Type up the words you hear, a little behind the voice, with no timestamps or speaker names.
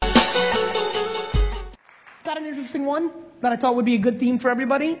interesting one that I thought would be a good theme for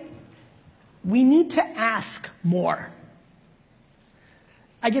everybody. We need to ask more.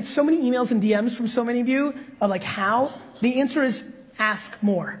 I get so many emails and DMs from so many of you of like how. The answer is ask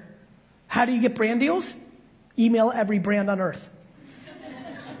more. How do you get brand deals? Email every brand on earth.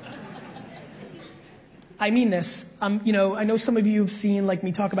 I mean this. I know some of you have seen like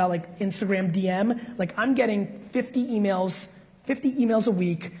me talk about like Instagram DM. Like I'm getting 50 emails a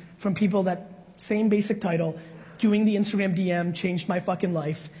week from people that same basic title, doing the Instagram DM changed my fucking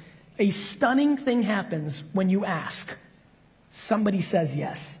life. A stunning thing happens when you ask. Somebody says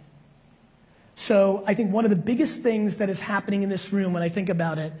yes. So I think one of the biggest things that is happening in this room when I think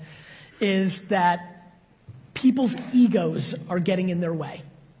about it is that people's egos are getting in their way.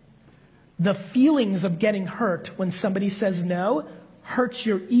 The feelings of getting hurt when somebody says no hurts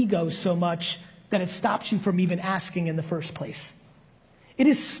your ego so much that it stops you from even asking in the first place. It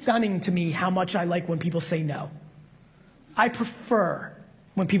is stunning to me how much I like when people say no. I prefer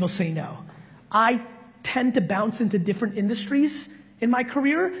when people say no. I tend to bounce into different industries in my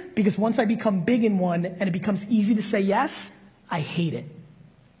career because once I become big in one and it becomes easy to say yes, I hate it.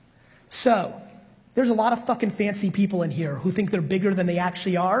 So, there's a lot of fucking fancy people in here who think they're bigger than they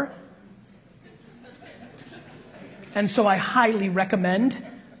actually are. And so I highly recommend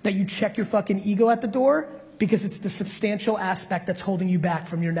that you check your fucking ego at the door because it's the substantial aspect that's holding you back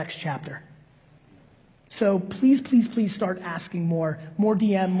from your next chapter. So please, please, please start asking more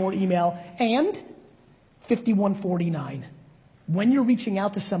DM, more email, and 5149. When you're reaching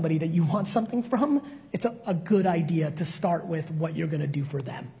out to somebody that you want something from, it's a good idea to start with what you're going to do for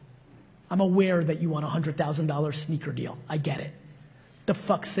them. I'm aware that you want a $100,000 sneaker deal. I get it. The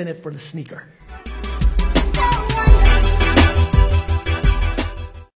fuck's in it for the sneaker?